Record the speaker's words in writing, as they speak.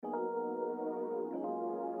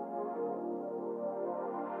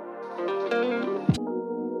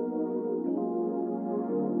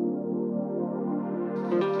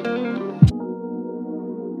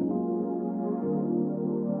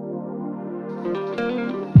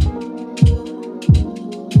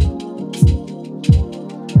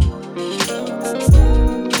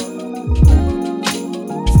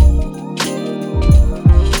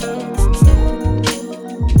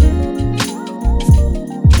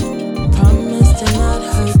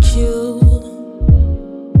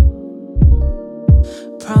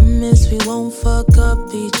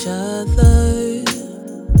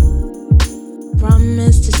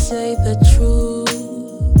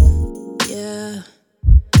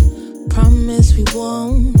we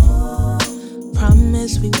won't.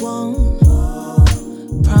 Promise we won't.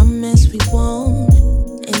 Promise we won't.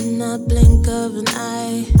 In the blink of an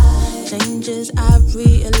eye, changes I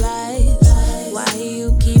realize. Why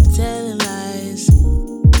you keep telling lies?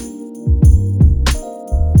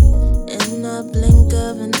 In the blink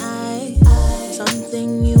of an eye,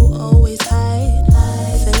 something you always hide.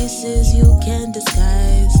 Faces you can't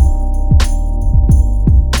disguise.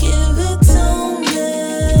 Give it to me.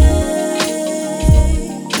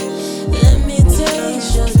 Let me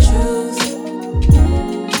taste your truth.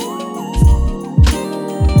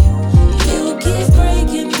 You keep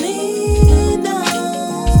breaking me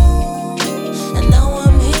down, and now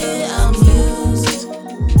I'm here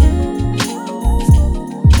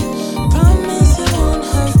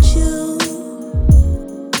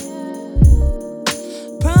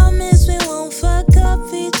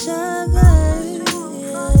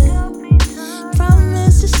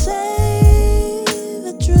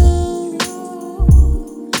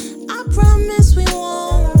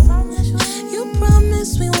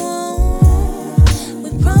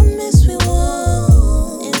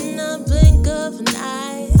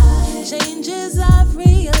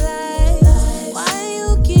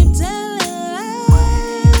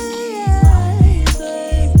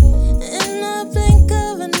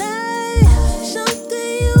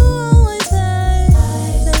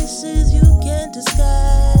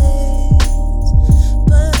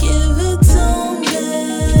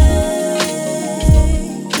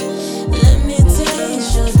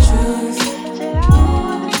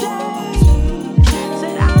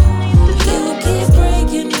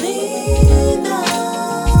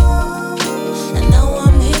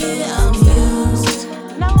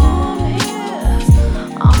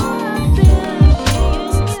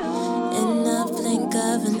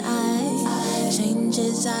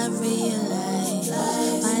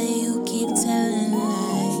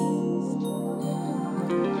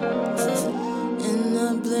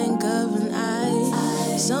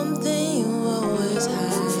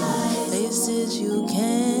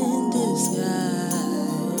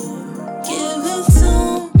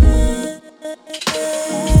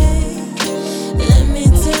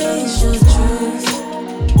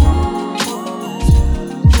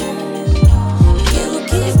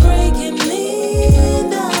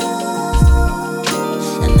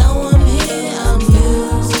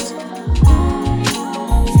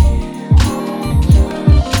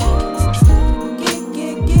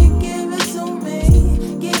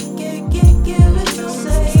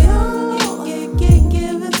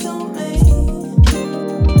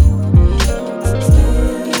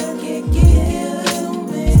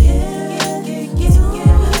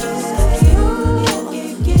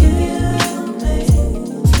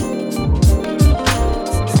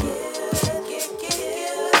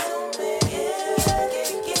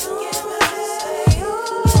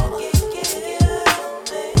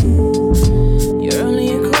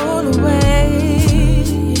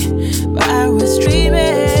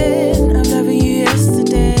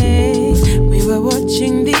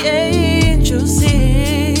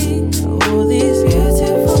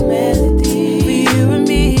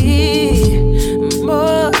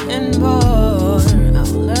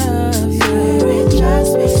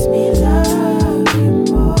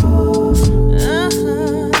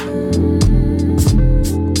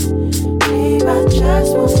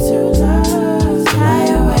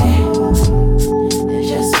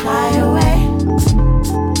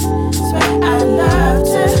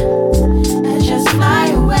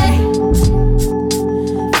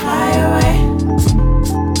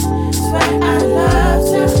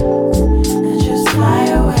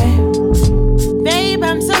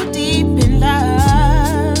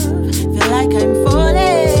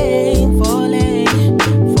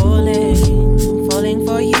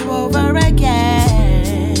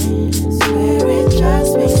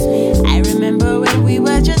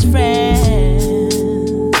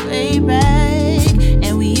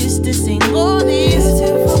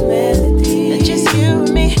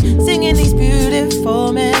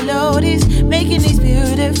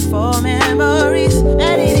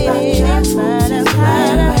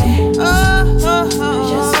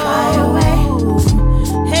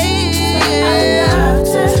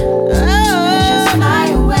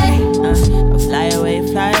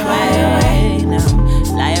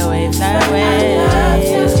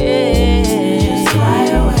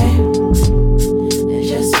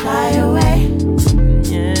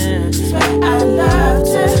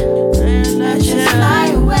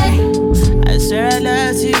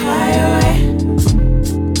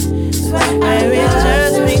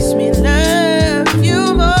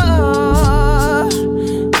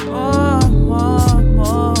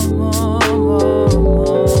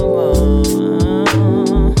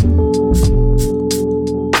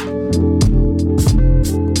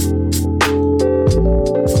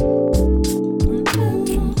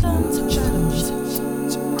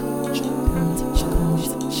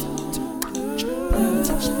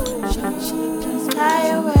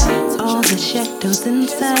those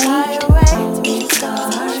inside.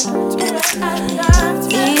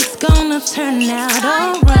 It's gonna turn out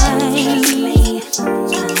alright.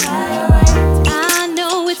 I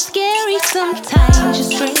know it's scary sometimes.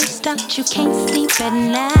 You're stressed out, you can't sleep at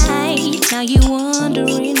night. Now you're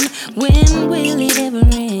wondering, when will it ever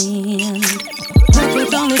end? But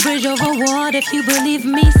it's only bridge over water if you believe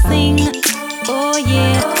me. Sing, oh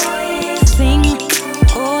yeah. Sing,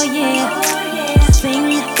 oh yeah.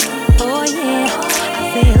 Sing, oh yeah.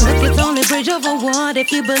 I say, look, it's only bridge over water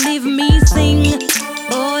if you believe me. Sing,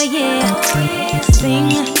 oh yeah.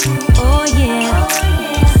 Sing, oh yeah.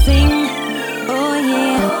 Sing, oh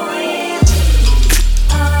yeah.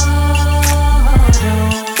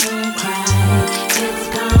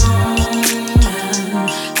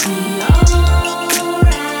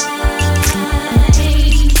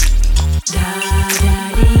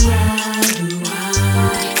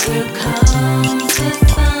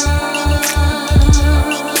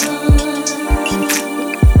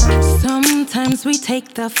 We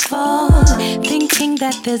take the fall, thinking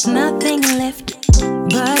that there's nothing left.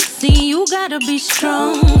 But see, you gotta be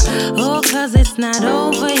strong, oh, cause it's not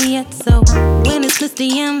over yet. So when it's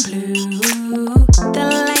misty and blue, the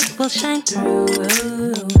light will shine through.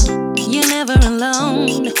 You're never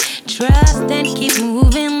alone, trust and keep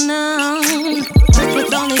moving on.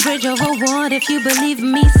 It's only bridge over water if you believe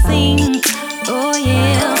me. Sing, oh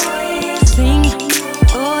yeah. Sing,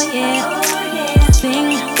 oh yeah.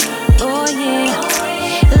 Sing, oh yeah.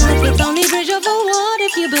 Look, it's only bridge over water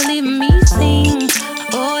if you believe me. Sing,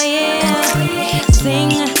 oh yeah.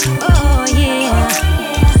 Sing, oh yeah.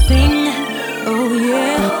 Sing, oh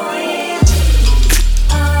yeah.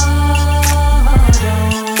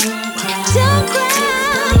 Don't cry,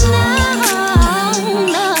 no,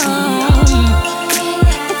 no.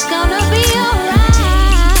 It's gonna be alright.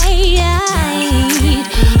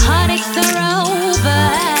 Heartaches are over.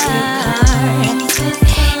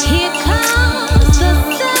 Here comes the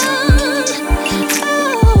sun.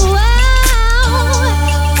 Oh, wow.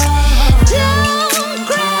 Don't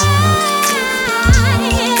cry.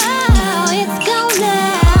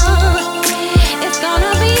 It's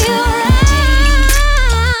gonna be alright.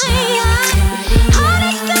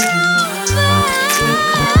 Heartaches are over.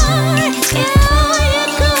 Here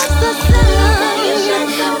comes the sun.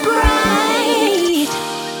 Bright.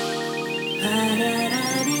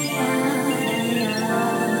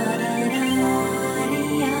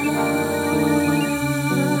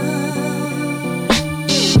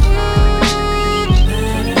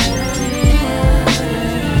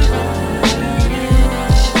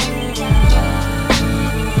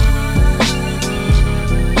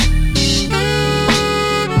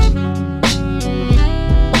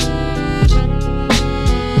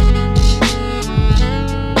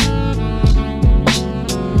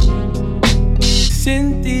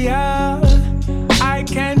 Cynthia, I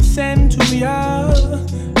can't send to ya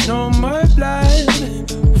no more blood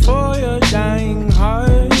for your dying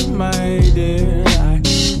heart, my dear.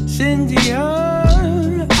 Cynthia,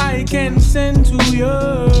 I can't send to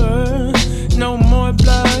ya no more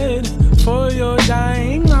blood for your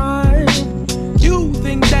dying heart. You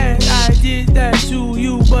think that I did that to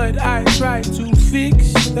you, but I tried to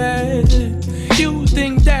fix that. You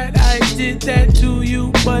think that I did that to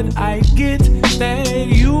you, but I get that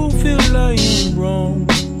you feel like you're wrong.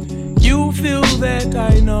 You feel that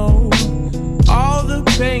I know all the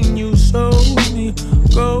pain you saw me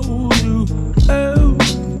go through. Oh.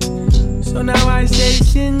 So now I say,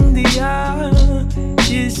 Cynthia,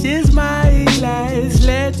 this is my last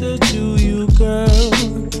letter to you, girl,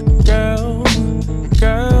 girl,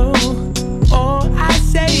 girl. Oh, I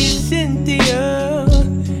say, Cynthia,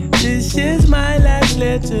 this is my last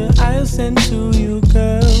letter I'll send to you,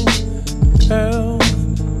 girl, girl,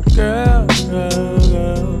 girl, girl,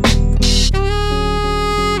 girl.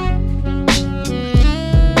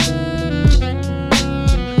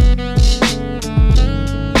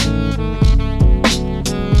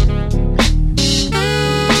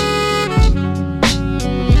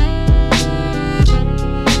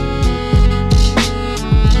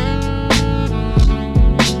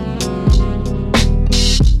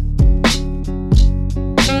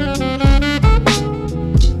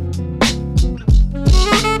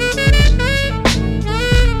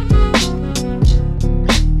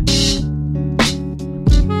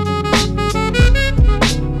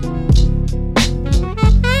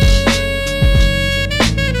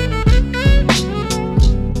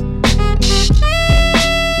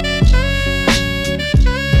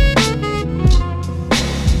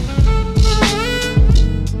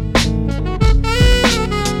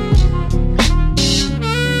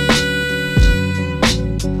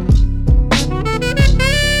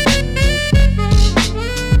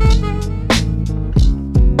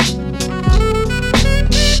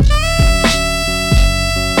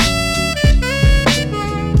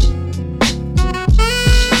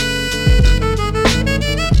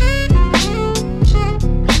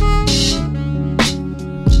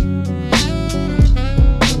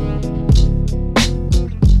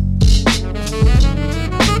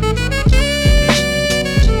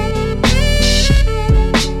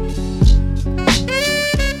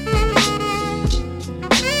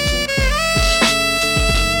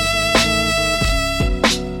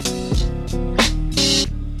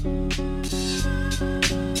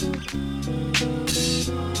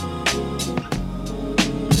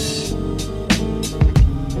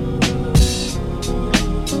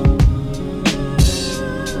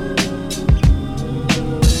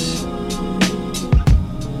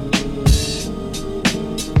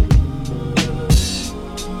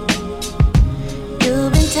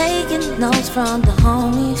 from the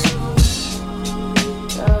homies.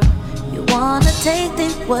 You wanna take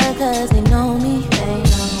this word cause they know me.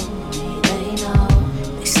 They know.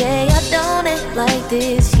 They say I don't act like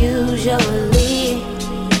this usually.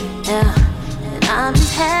 Yeah, and I'm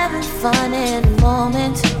just having fun in the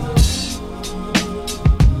moment.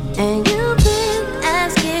 And you've been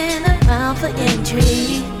asking around for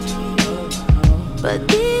intrigue, but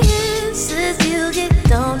the answers you get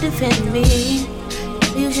don't defend me.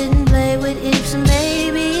 You shouldn't play with ifs and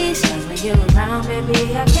maybes. Cause when you're around,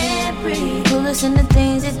 baby, I can't breathe. You listen to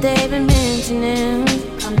things that they've been mentioning.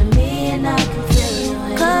 Come to me and I can feel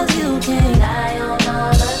you. Cause you can't rely on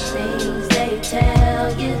all the things they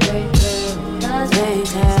tell you. Cause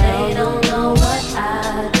they don't know what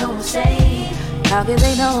I don't say. How can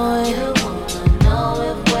they know it? You wanna know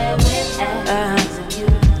if where we're at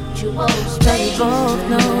is you both stay. They both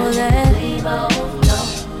know that. We both know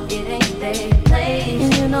it ain't their place.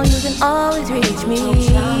 And you know you can always reach me.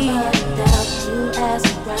 You ask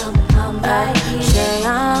around, but I'm right here. Say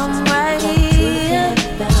I'm right here.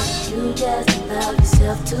 You just allow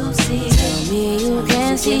yourself to see. Tell me you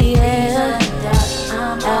can see it.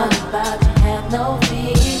 I'm all about you, have no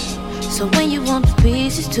fear. So when you want the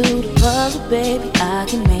pieces to the puzzle, baby, I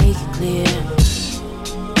can make it clear.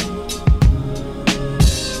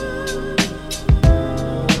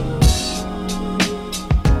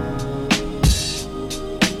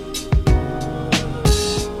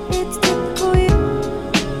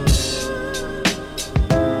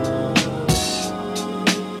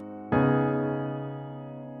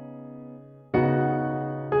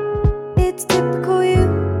 It's typical you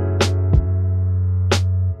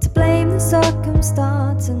to blame the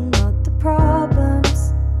circumstance and not the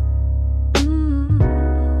problems.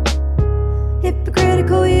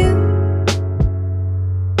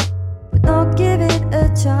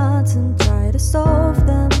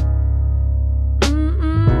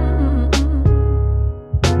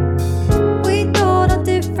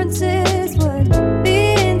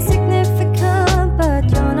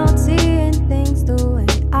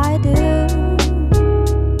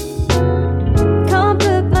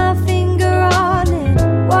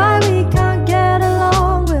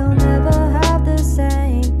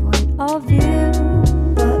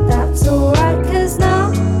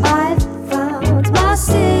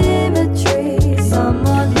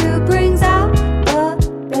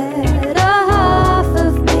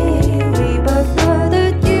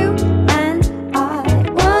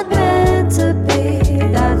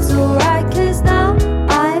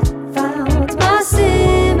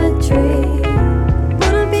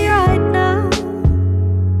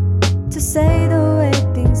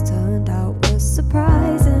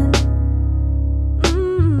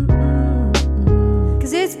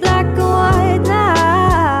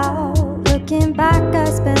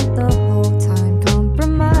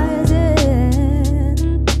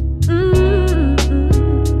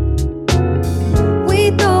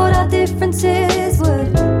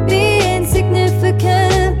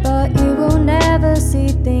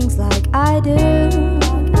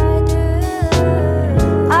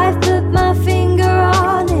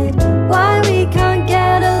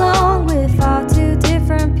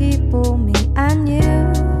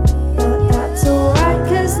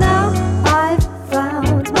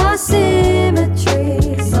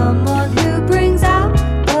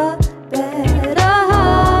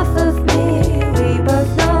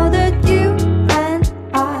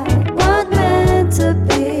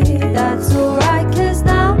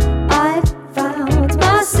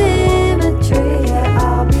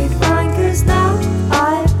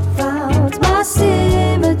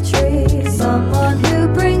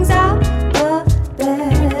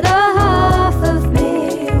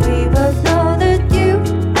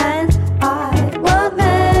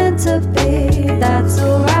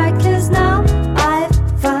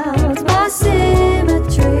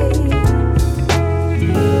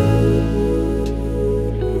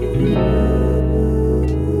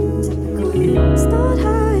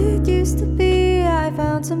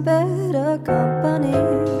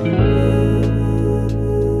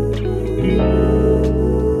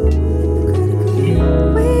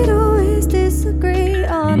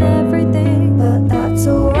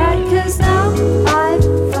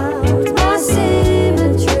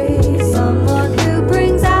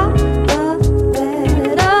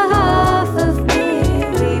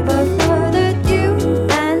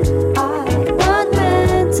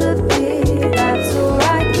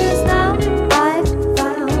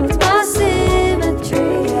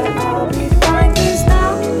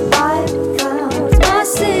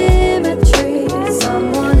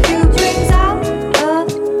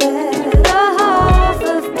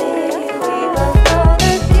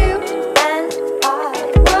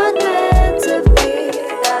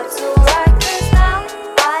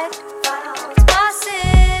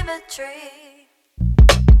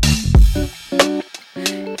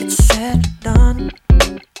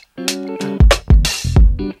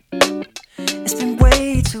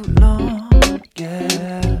 too long,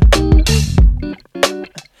 yeah.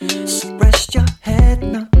 So rest your head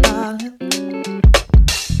now, darling,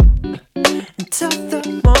 until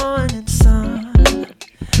the morning sun.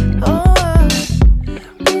 Oh,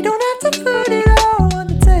 we don't have to put it all on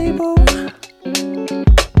the table.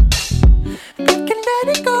 We can let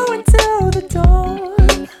it go until the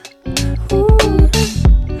dawn. Ooh,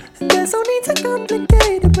 there's no need to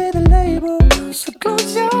complicate it with a label. So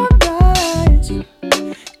close your eyes.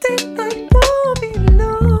 Daylight won't be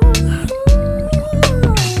long. Ooh,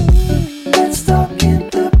 let's talk in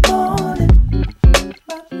the morning,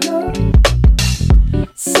 my love.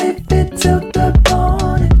 Save it till the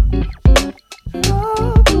morning.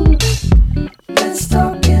 Oh, let's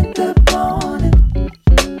talk in the morning.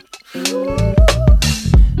 Ooh,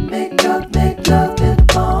 make love in the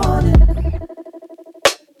morning.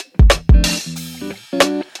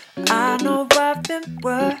 I know I've been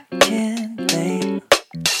working late,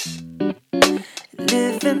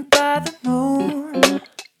 living by the moon.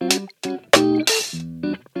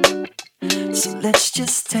 So let's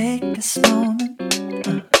just take this moment,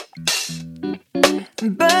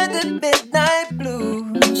 burn the midnight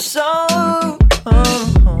blues. So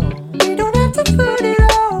we don't have to put it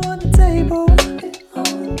all on the table.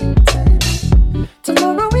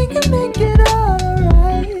 Tomorrow we can make it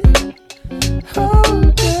alright. Oh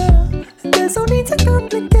girl, there's no need to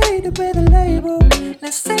complicate it with a label.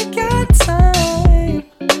 Let's take our time.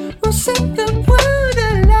 We'll set the world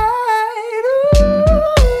alight.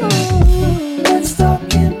 Ooh, let's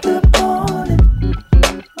talk in the morning,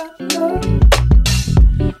 my love.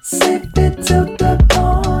 Save it till the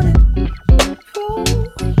morning. Ooh,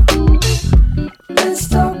 let's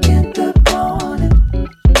talk in the morning.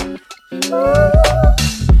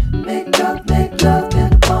 Ooh, make love in the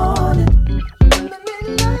morning.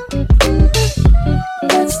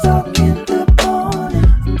 Let's talk in the morning.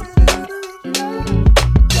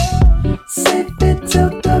 Save it till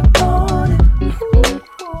the morning.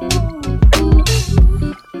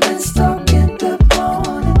 Let's talk in the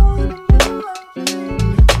morning.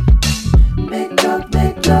 Make love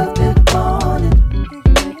in the morning.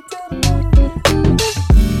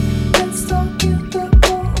 Let's talk in the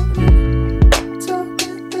morning. Talk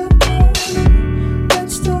in the morning.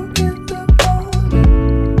 Let's talk in the morning.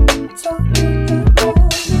 Talk in the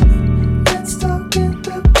morning. Let's talk in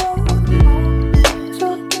the morning.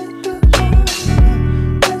 Talk in the morning.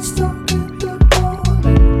 Let's talk in the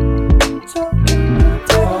morning. Talk in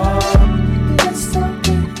the morning. Let's talk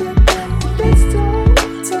in the morning. Let's talk in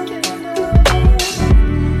the morning.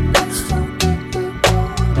 Let's talk in the morning.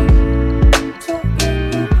 Talk in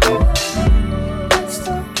the morning. Let's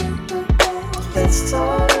talk in the morning. Let's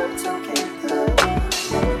talk in the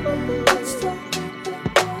morning. Let's talk in the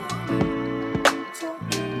morning.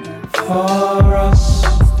 For us,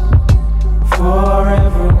 for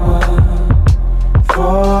everyone,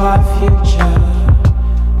 for our future,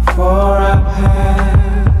 for our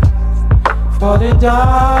past, for the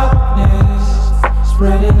darkness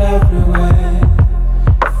spreading everywhere,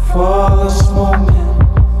 for this moment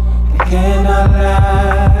that cannot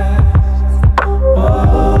last. Oh,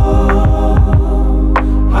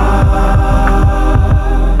 I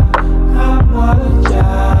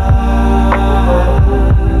apologize.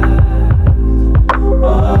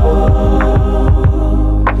 Oh,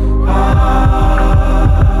 I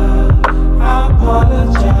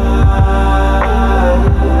apologize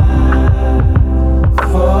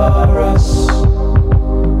for us,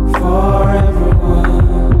 for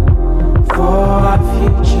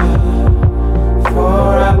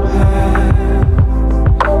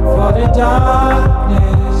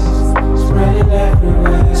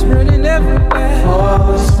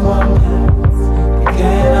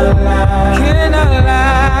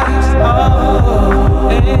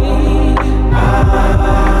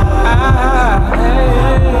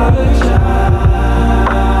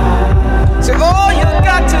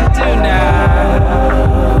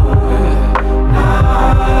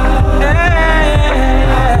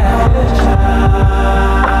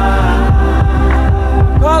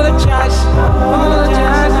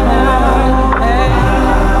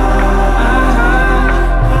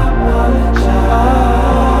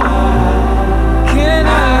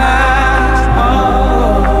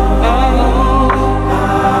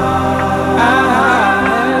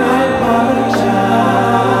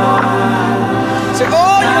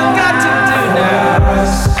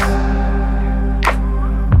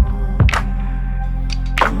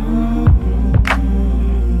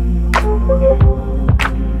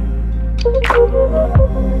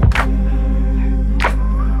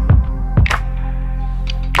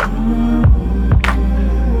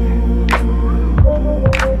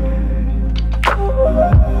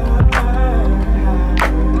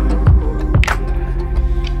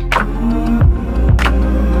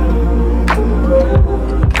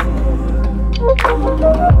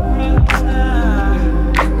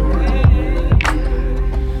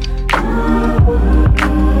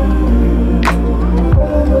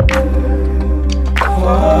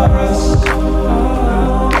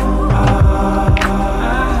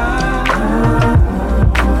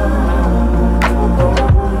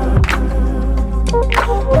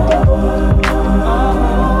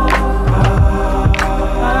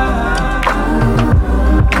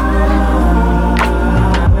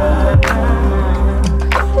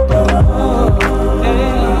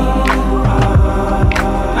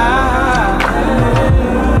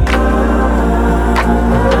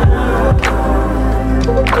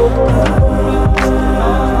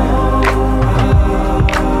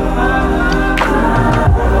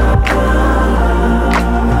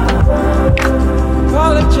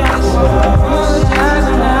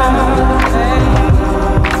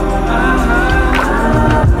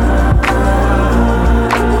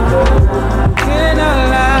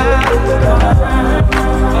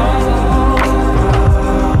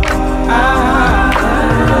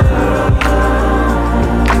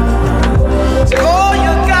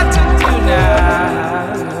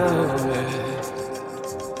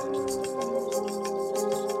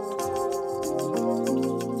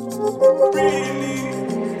Take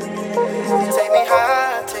me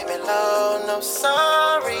high, take me low, no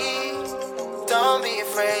sorry. Don't be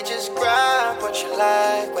afraid, just grab what you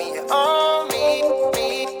like when you're on me,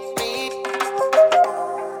 me, me.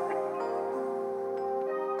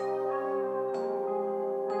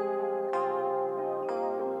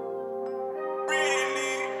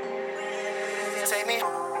 Take me.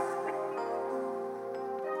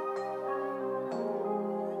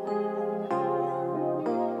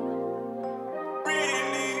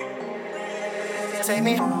 Take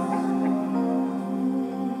me.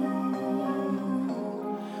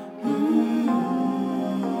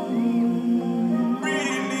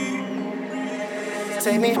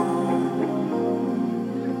 Take me.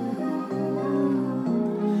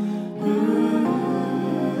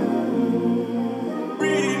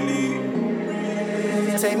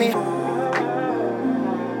 Take me.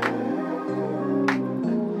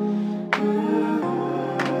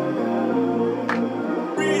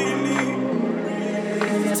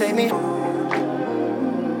 Take me.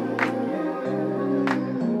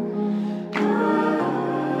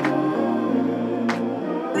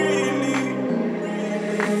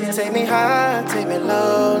 Take me high, take me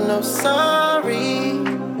low, no sorry.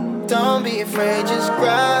 Don't be afraid, just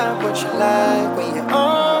grab what you like when you're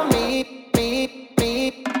on me, me,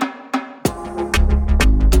 me.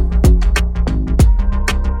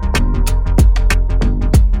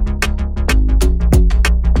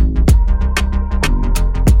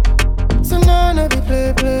 So now no be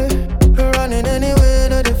play, play. We're running anywhere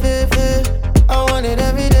to the fit. I want it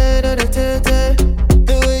every day to the tete.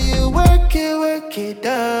 The way you work it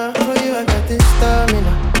down. For you, I got this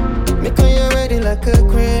stamina. Make on you ready like a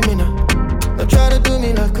criminal. Don't try to do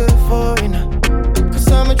me like a foreigner.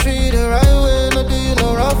 Cause I'ma treat it right way. No do you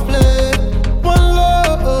no rough play. One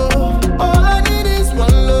love, all I need is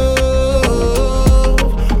one love.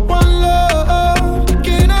 One love,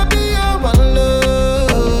 can I be your one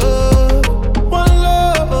love? One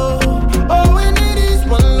love, all we need is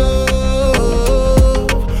one love.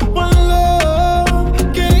 One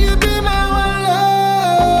love, can you be my one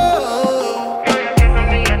love? Girl, you're giving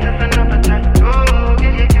me a different appetite. Oh,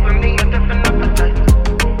 yeah, you're giving me a different appetite.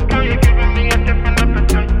 Girl, you're giving me a different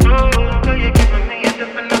appetite. Oh, girl, you're giving me a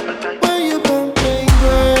different appetite. When you pumping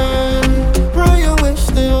grind, bro, you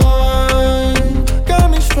wasting wine. Got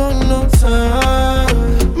me strong, no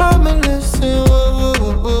time. Mama, listen, whoa,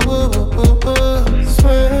 whoa, whoa, whoa, whoa, whoa.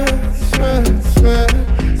 Swear, swear, swear,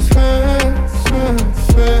 swear, swear,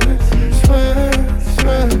 swear, swear,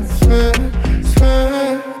 swear, swear,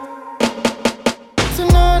 swear. So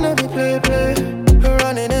now no be play, play. We're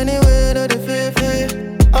running anywhere to the fit.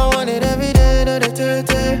 I want it every day to the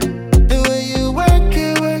tete. The way you work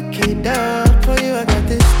it down. For you, I got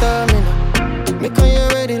this stamina. Make on you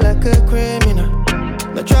ready like a criminal.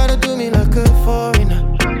 Don't try to do me like a foreigner.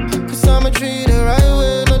 Cause I'ma treat it right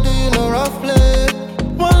way. No do you no rough play.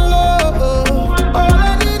 One love, all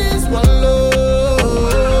I need is one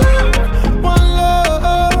love. One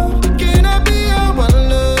love, can I be your one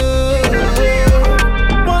love?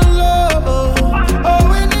 One love, all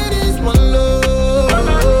we need is one love.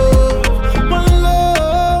 One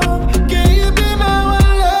love, can you be my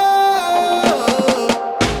one love?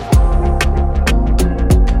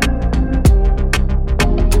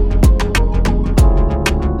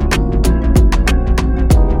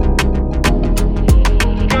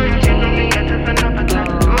 Girl, you're giving me a different appetite.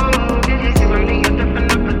 Oh, yeah, you're giving me a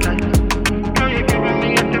different appetite. Girl, you're giving me a different appetite. Oh, girl, you're giving me a different appetite. Girl, you're giving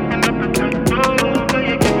me a different appetite. Oh, yeah, you're giving me a different appetite. Girl, you're giving me a different appetite. Oh, girl,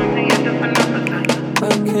 you're giving me a different appetite.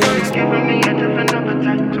 Girl, you're giving me a different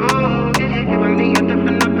appetite. Oh, yeah, you're giving me a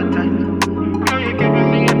different appetite. Girl, you're giving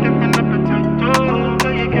me a different appetite. Oh,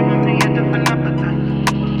 girl, you're giving me a different appetite.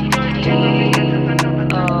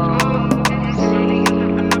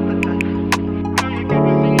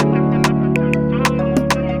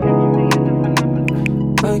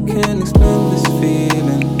 I can't explain this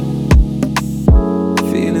feeling.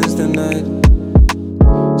 Feelings the night,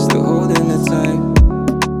 still holding it tight.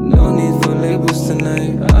 No need for labels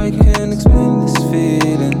tonight. I can't explain this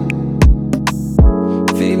feeling.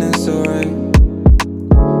 Feeling so right.